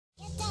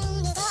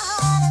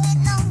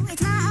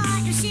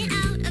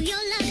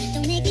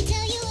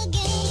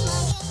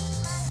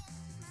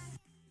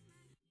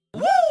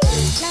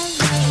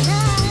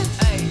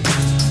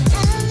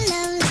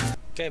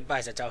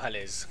pasa,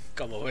 chavales?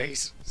 Como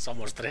veis,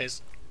 somos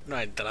tres. No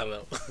ha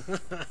entrado.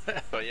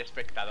 Soy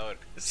espectador.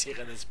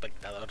 Sigue de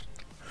espectador.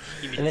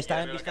 Él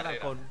está en vista de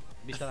halcón.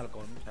 Vista de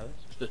halcón,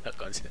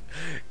 ¿sabes?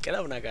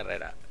 Queda una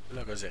carrera.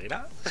 ¿Lo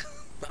conseguirá?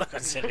 No lo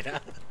conseguirá.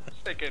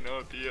 Sé que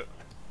no, tío.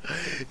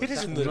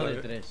 Eres un uno de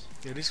tres.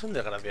 Eres un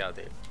desgraciado,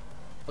 tío.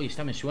 Oye,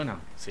 esta me suena.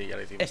 Sí, ya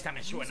lo hicimos. Esta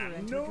me suena.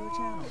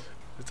 No.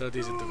 Esto lo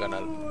tienes en tu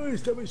canal.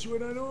 Esta me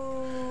suena,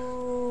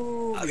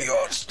 no.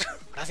 ¡Adiós!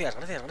 Gracias,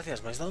 gracias,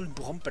 gracias. Me has dado el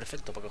empujón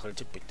perfecto para coger el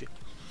checkpoint, tío.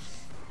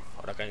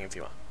 Ahora caen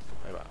encima.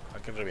 Ahí va.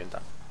 ¿A quién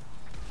revienta?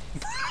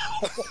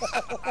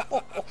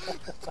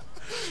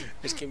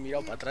 Es que he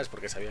mirado para atrás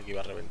porque sabía que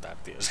iba a reventar,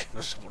 tío. Es que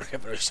no sé por qué,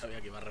 pero yo sabía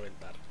que iba a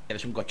reventar.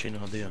 Eres un cochino,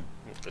 tío.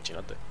 Un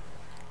cochinote.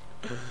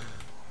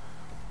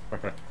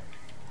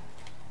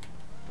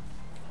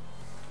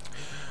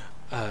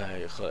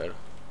 Ay, joder.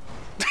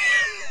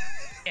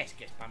 Es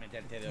que es para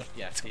meterte de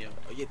hostias, tío.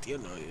 Oye, tío,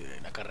 no,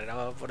 la carrera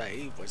va por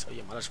ahí. Pues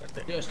oye, mala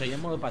suerte. Tío, estoy en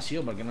modo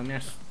pasivo porque no me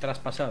has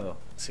traspasado.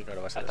 Sí,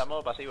 claro, va a ser Está en eso.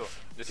 modo pasivo.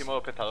 Yo soy modo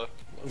espectador.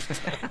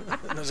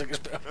 No sé qué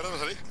esperar. ¿Pero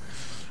dónde salí?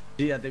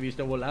 Sí, ya te he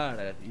visto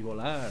volar y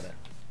volar.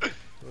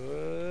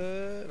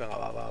 Venga,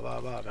 va.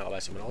 Venga,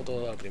 va, si me lo hago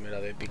todo a la primera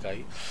de pica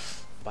ahí.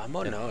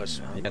 Vámonos.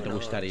 Ya te vámonos.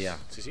 gustaría.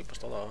 Sí, pues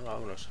todo, venga,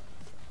 vámonos.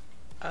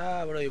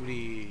 Ah, bro.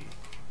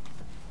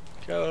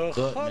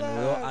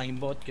 Menudo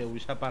aimbot que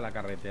usa para la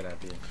carretera,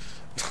 tío.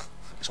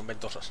 Son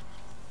ventosas.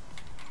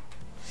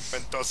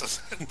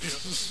 Ventosas, tío.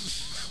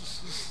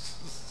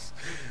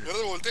 Yo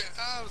ahora volteé.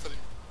 Ah, no salí.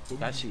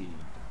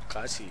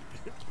 Casi.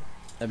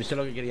 ¿Has visto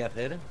lo que quería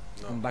hacer?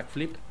 No. Un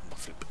backflip.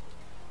 Backflip.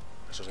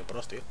 Eso es de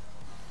pros, tío.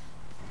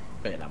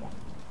 Pélamo.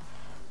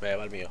 Venga,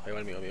 va el mío,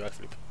 mi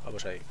backflip.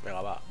 Vamos ahí.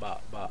 Venga, va.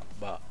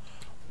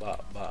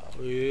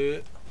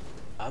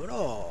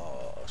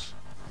 ¡Vámonos!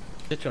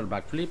 ¿Has hecho el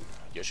backflip?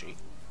 Yo sí.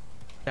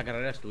 ¿La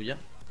carrera es tuya?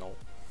 No.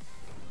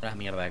 La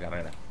mierda de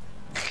carrera.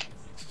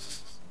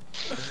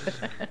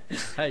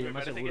 Ay, yo Me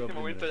más parece que seguro. este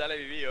momento ya lo he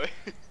vivido,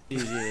 Sí,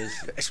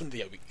 es. Es un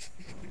día.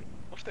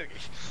 Hostia, que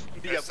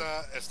un día.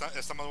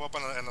 Está más guapa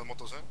en las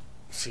motos,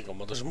 Sí, con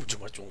motos es mucho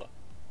más chunga.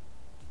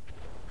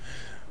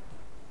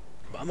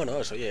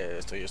 Vámonos, oye,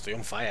 estoy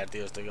on fire,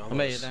 tío. Vamos,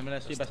 Hombre, yo también me la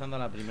estoy pasando a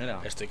la primera.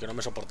 Estoy que no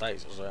me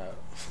soportáis, o sea.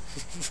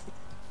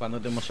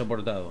 ¿Cuándo te hemos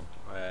soportado?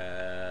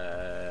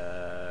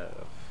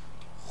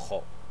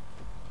 Jo.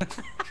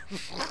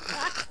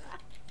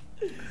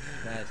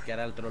 Nah, es que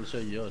ahora el troll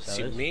soy yo, ¿sabes?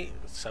 Sin mí,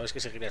 sabes que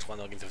seguirías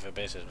jugando a 15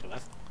 FPS,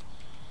 ¿verdad?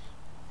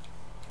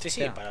 Sí,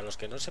 Ya. para los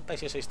que no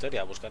sepáis esa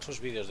historia, buscar sus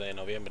vídeos de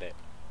noviembre.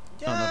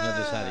 No, no es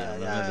necesario,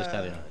 no es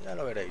necesario. Ya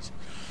lo veréis.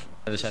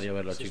 No es necesario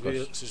verlo,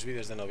 chicos. Sus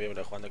vídeos de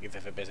noviembre jugando a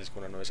 15 FPS con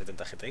una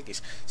 970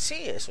 GTX.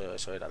 Sí,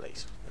 eso era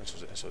Leis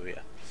en su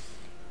día.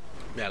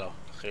 Míralo,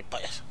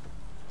 gilipollas.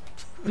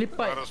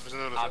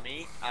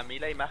 A mí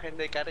la imagen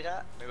de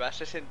carga me va a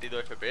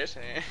 62 FPS,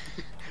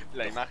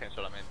 La imagen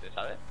solamente,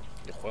 ¿sabes?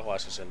 Yo juego a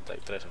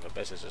 63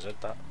 FPS,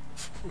 60.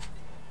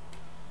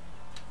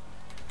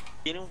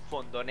 Tiene un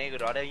fondo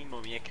negro ahora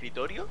mismo mi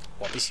escritorio.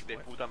 Guapísimo. De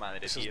puta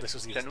madre, Esos- tío. de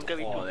esos O sea, dices nunca he tú,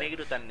 visto un joder.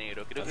 negro tan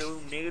negro. Creo que es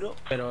un negro.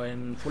 ¿Pero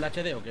en Full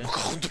HD o qué?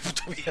 Con tu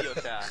puta Sí, vida. tío,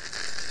 o sea.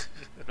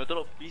 No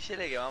todos los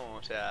píxeles que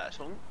vamos, o sea,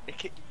 son. Es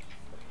que.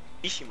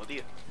 Guapísimo,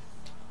 tío.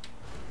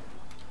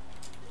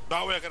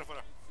 No, voy a quedar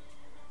fuera.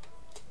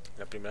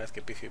 La primera vez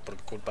que pifi, ¿por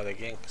culpa de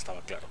quién?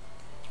 Estaba claro.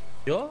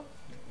 ¿Yo?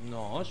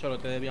 No, solo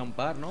te debía un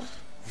par, ¿no?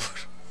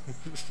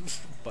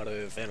 Un par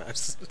de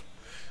decenas.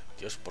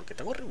 Dios, ¿por qué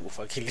tengo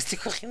rebufo aquí? Le estoy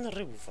cogiendo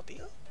rebufo,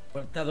 tío.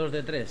 Puerta 2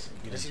 de 3.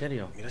 ¿En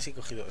serio? Mira si he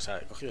cogido, o sea,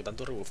 he cogido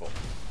tanto rebufo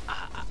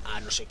a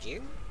no sé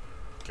quién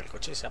que el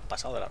coche se ha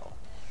pasado de largo.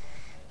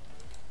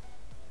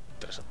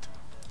 Interesante.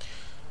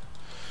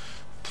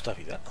 Puta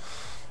vida.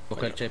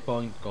 Coge el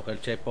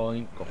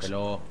checkpoint,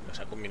 cógelo. Me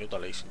saco un minuto a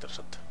Leis,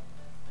 interesante.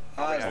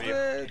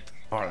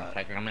 Hola,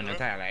 saca un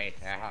minuto a la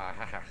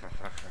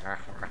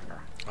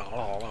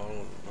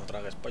No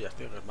tragues pollas,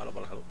 tío, que es malo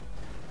para la salud.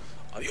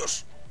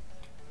 Adiós.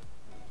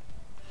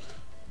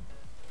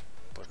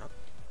 Pues nada,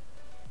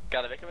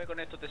 Cada vez que me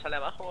conecto, ¿te sale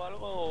abajo o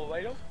algo,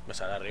 Byron? me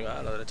sale arriba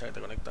a la derecha que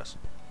te conectas.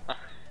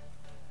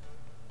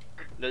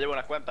 Yo llevo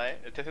unas cuantas,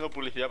 Estoy haciendo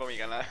publicidad para mi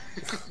canal.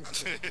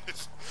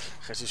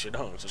 Jesús,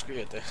 no,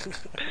 suscríbete.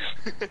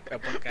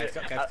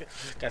 Cada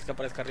vez que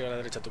aparezca arriba a la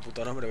derecha tu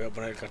puto nombre, voy a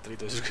poner el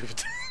cartelito de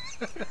suscríbete.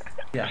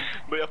 Ya.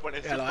 Voy a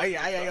poner. Míralo, ahí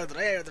hay otro,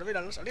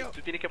 mira, no salió.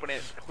 Tú tienes que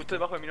poner justo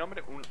debajo de mi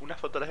nombre una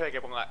fotografía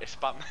que ponga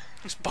spam.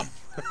 Spam.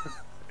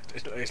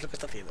 Es lo que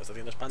está haciendo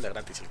spam de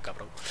gratis el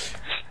cabrón.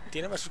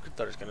 Tiene más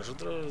suscriptores que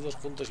nosotros dos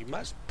juntos y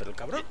más, pero el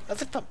cabrón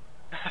hace spam.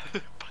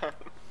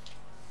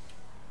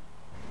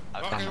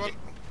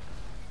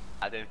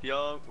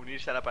 Atención,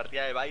 unirse a la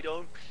partida de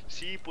Byron.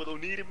 Sí, puedo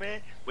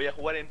unirme. Voy a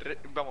jugar entre.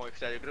 Vamos, o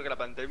sea, yo creo que la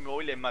pantalla de mi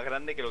móvil es más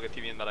grande que lo que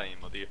estoy viendo ahora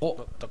mismo, tío. No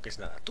toques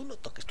nada. Tú no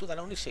toques, tú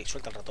dale a unirse y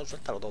suelta el ratón,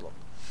 suéltalo todo.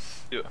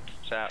 Tío,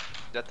 o sea,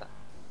 ya está.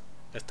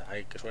 Ya está,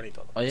 ahí, que suene y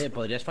todo. Oye,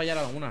 podrías fallar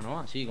alguna, ¿no?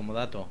 Así, como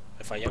dato.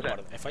 He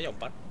fallado un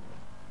par.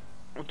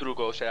 Un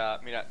truco, o sea,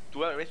 mira,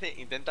 tú a veces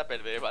intenta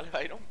perder, ¿vale,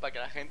 Byron? Para que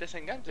la gente se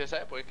enganche,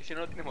 ¿sabes? Porque es que si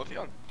no, no tiene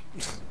emoción.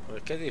 Pues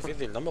es que es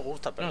difícil, no me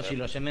gusta perder. No, si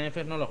los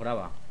NFs no los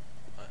graba.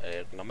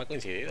 No me ha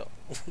coincidido.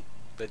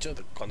 De hecho,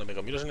 cuando me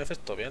comí los NFs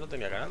todavía no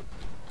tenía canal.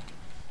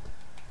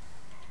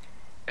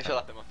 Eso lo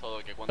hacemos todo,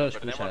 que cuando Son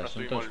perdemos excusas, nos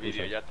son subimos el todas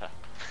vídeo y ya está.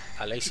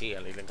 A Ley sí,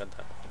 a Ley le encanta.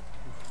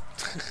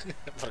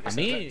 Porque A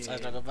mí-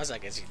 ¿sabes lo que pasa?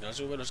 Que si no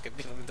sube los que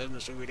empiezan, entonces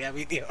no subiría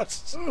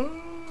vídeos.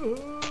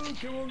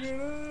 ¡Qué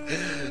boquerón!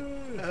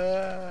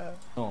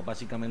 No,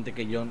 básicamente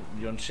que yo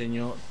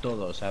enseño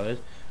todo, ¿sabes?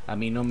 A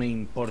mí no me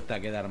importa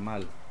quedar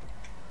mal.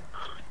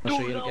 No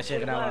soy el que se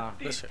graba.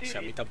 No sé, si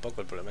a mí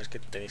tampoco, el problema es que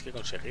tenéis que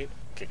conseguir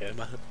que quede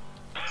mal.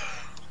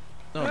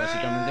 No,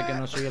 básicamente que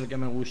no soy el que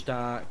me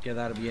gusta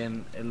quedar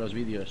bien en los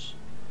vídeos.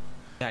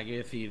 O sea,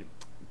 quiero decir,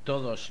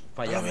 todos No lo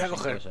fallamos voy a en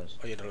coger. cosas.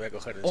 Oye, no lo voy a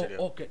coger, en Oh,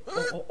 serio.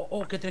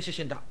 que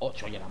 360.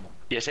 8 ya la amo.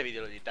 Y ese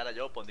vídeo lo editara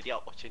yo, pondría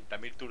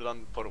 80.000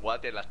 turdown por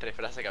watt en las 3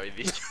 frases que habéis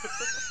dicho.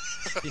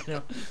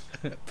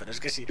 Pero es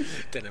que si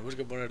tenemos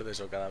que poner de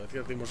eso cada vez que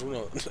hacemos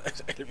uno,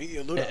 el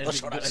vídeo dura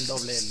 2 horas.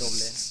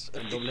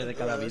 El doble de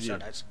cada 2 vídeo.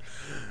 horas.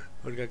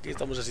 Porque aquí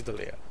estamos así todo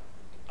el día.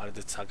 Ahora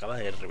se acaba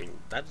de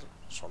reventar.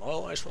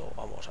 ¿Sonó eso?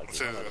 Vamos, aquí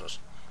Sí, nosotros.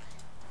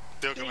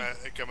 Tío,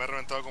 que me he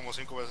reventado como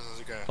 5 veces,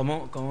 así que...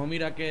 ¿Cómo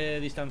mira qué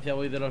distancia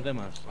voy de los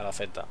demás? A la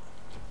Z.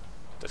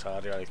 Te sale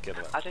arriba a la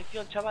izquierda.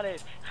 Atención,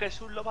 chavales,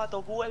 Jesús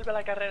Lobato vuelve a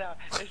la carrera.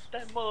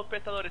 Está en modo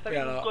espectador, está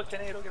viendo un Míralo. coche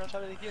negro que no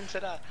sabe de quién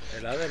será.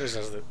 El Ader es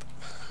Asdet.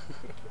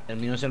 El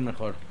mío es el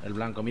mejor, el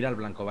blanco. Mira el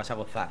blanco, vas a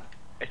gozar.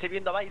 Estoy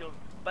viendo a Byron.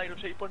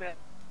 Byron se pone a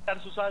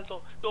dar su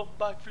salto. Dos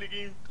backflip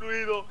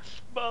incluido.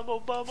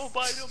 Vamos, vamos,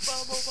 Byron,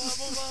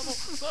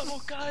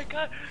 vamos, cae.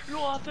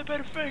 Lo hace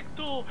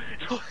perfecto.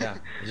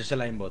 Ya, ese es el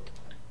aimbot.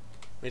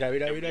 Mira,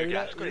 Qué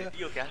asco de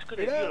tío, qué asco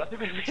de Mira. tío, lo hace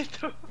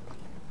perfecto.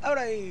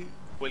 ¡Ahora ahí!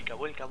 Vuelca.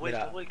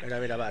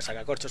 Mira, va,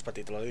 saca corchos para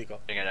ti, te lo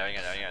dedico. Venga.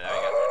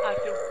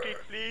 Hace un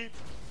kickflip.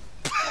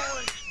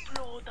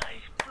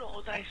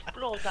 Oh,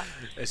 explota.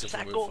 Eso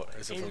fue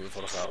muy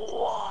forzado.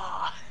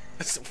 ¡Fua!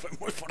 Eso fue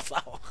muy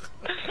forzado.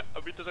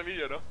 ¿Has visto ese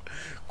vídeo, no?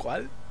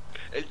 ¿Cuál?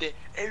 El de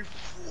el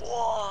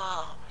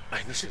 ¡fua!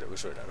 Ay, no sé, no me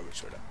suena.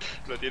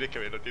 Lo tienes que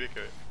ver.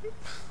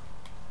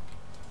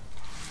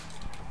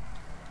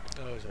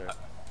 No me suena.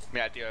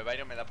 Mira, tío, el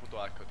Byron me da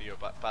puto asco, tío.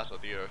 Paso,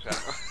 tío, o sea.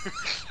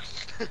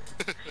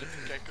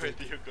 Qué asco de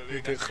tío,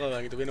 Y te colega.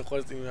 jodan, y tú vienes a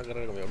jugar una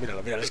carrera conmigo.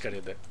 Mira el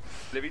escariete.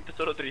 Le he visto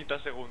solo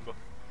 30 segundos.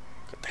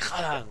 Que te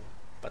jodan.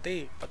 Para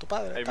ti, para tu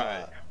padre. Ay, toma.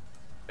 madre.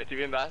 Estoy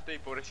viendo a este y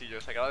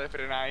pobrecillo, se acaba de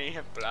frenar ahí,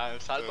 en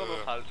plan, salto,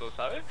 no salto,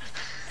 ¿sabes?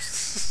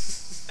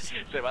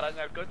 ¿Se va a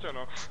arañar el coche o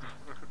no?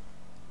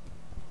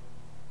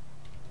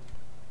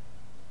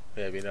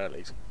 Mira, viene la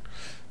Leis.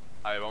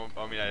 A ver, vamos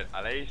a mirar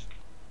a Lace.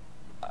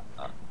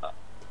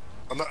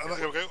 Anda,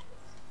 que me caigo.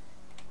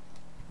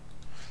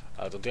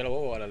 A la tontería lo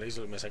huevo, a la Leis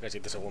me saca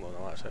 7 segundos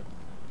nada más,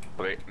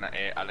 Porque,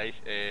 a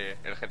Lace,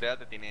 el GTA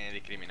te tiene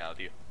discriminado,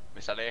 tío.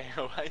 ¿Me sale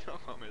Byron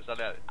o me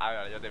sale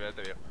vale, ya te veo.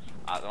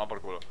 Toma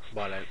por culo.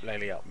 Vale, la he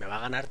liado. Me va a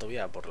ganar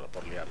todavía por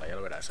liarla, ya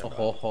lo verás.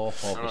 Ojo,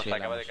 No, que sí, la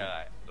acaba de sí.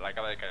 cagar, la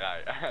acaba de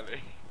cagar,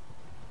 vale.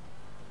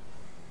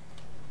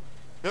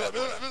 Mira.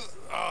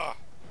 ¡Ah!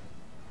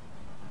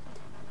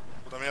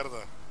 Puta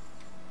mierda.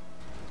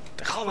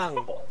 ¡Te jodan!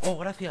 Oh,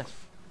 gracias.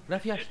 No,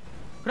 tío.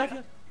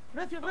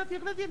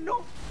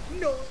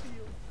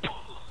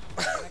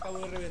 Me acabo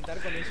de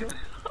reventar con eso.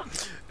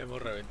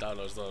 Hemos reventado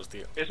los dos,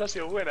 tío. Esa ha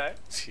sido buena, ¿eh?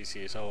 Sí,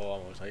 eso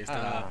vamos. Ahí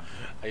está. Ah.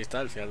 Ahí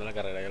está el final de la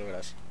carrera, ya lo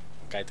verás.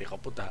 Cállate, hijo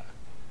puta.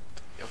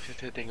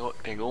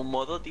 Tengo un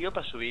modo, tío,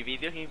 para subir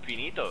vídeos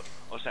infinitos.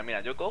 O sea,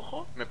 mira, yo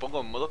cojo, me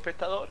pongo en modo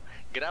espectador,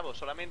 grabo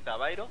solamente a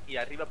Byron y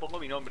arriba pongo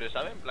mi nombre,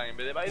 ¿sabes? En plan, en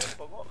vez de Byron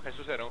pongo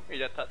Jesús Dewron y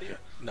ya está, tío.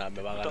 Nah,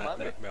 me va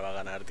a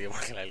ganar, tío,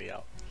 porque la he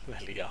liado.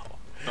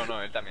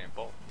 No, él también,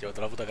 po. Llevo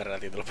toda la puta carrera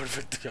haciendo lo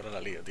perfecto y ahora la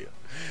lío, tío.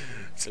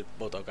 Es el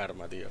puto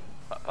karma, tío.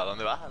 ¿Para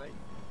dónde vas, Alei?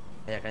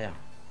 Calla.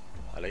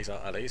 A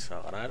Leis, a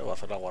ganar o a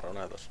hacer la guarra,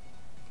 una de dos.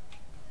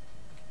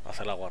 A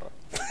hacer la guarra.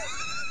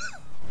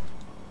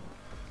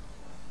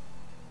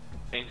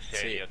 En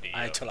serio, tío.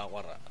 Ha hecho la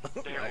guarra.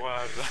 ¡Qué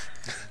guarda!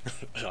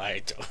 Lo ha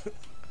hecho. Tío,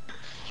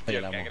 Oye,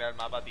 el que ha creado el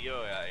mapa, tío,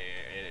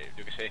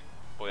 yo qué sé,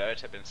 podría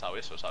haberse pensado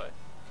eso, ¿sabes?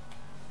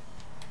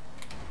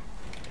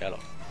 Míralo.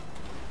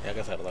 Mira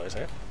qué cerdo es,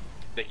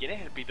 ¿De quién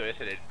es el pito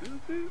ese del...?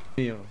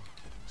 Mío.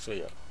 Soy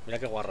yo. Mira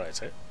qué guarro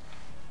es,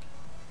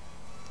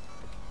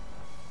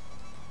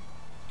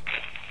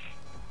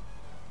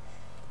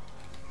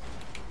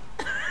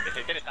 Es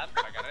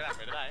interesante la carrera, en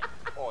verdad,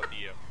 Oh,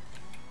 tío.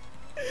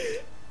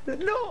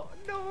 No,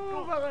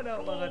 me ha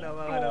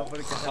ganado.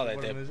 Porque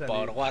Jódete,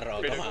 por guarro,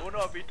 Pero toma. ¿cómo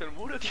no has visto el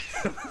muro, tío?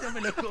 Ya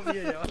me lo comí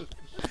ya.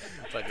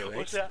 Para que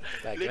veáis sea,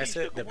 la le he clase visto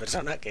de como-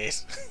 persona que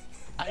es.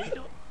 Ha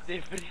ido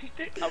de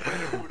frente a por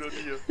el muro,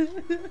 tío.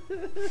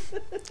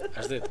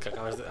 Has de que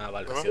acabas de. Ah,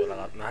 vale, ha sido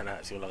lagarto. Nada,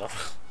 ha sido lagarto.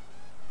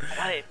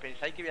 Vale,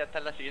 ¿pensáis que voy a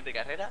estar en la siguiente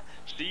carrera?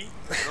 Sí,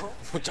 ¿no?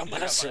 Mucha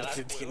mala Sí, va a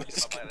suerte pagar tienes juegos,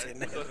 que va a pagar el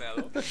tener.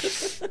 torneador.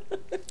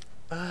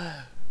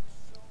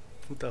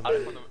 Puta Ahora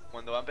madre.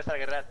 cuando va a empezar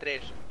la carrera,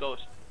 3,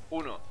 2,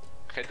 1.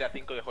 GTA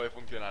 5 dejó de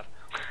funcionar.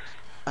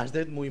 Has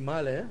de muy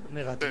mal, Sí,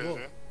 negativo.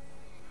 sí.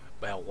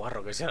 Vaya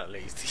guarro que sea la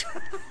ley, tío.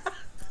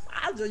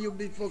 Ah, soy un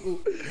Big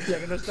Focu. Ya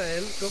que no está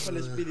él, coge el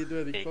espíritu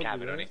de Big Qué Focu.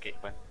 cabrones,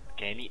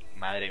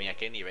 madre mía,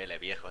 qué niveles,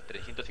 viejos.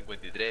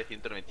 353,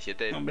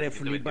 197, Hombre,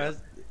 122.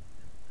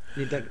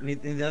 flipas. Ni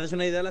te haces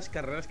una idea de las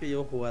carreras que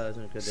llevo jugadas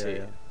en GTA. Sí,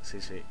 ya.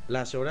 sí, sí.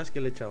 Las horas que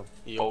le he echado.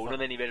 Y O uno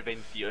de nivel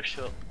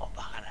 28,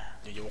 gana.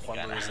 yo llevo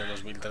jugando Gana. desde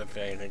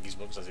 2013 en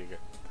Xbox, así que...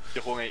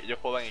 Yo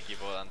jugaba en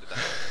equipo antes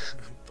también.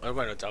 Pues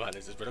bueno,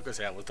 chavales, espero que os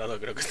haya gustado.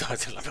 Creo que esta va a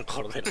ser la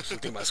mejor de las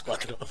últimas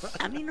 4.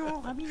 A mí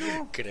no.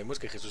 Creemos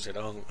que Jesús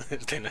Herón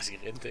esté en la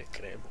siguiente,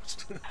 creemos.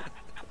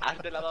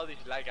 Has le dado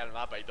dislike al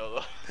mapa y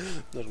todo.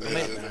 Nos Hombre,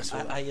 vemos, me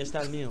suda. ahí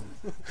está el mío.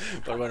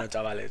 Pues bueno,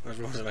 chavales, nos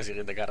vemos en la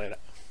siguiente carrera.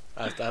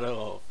 Hasta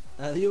luego.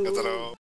 Adiós. Hasta luego.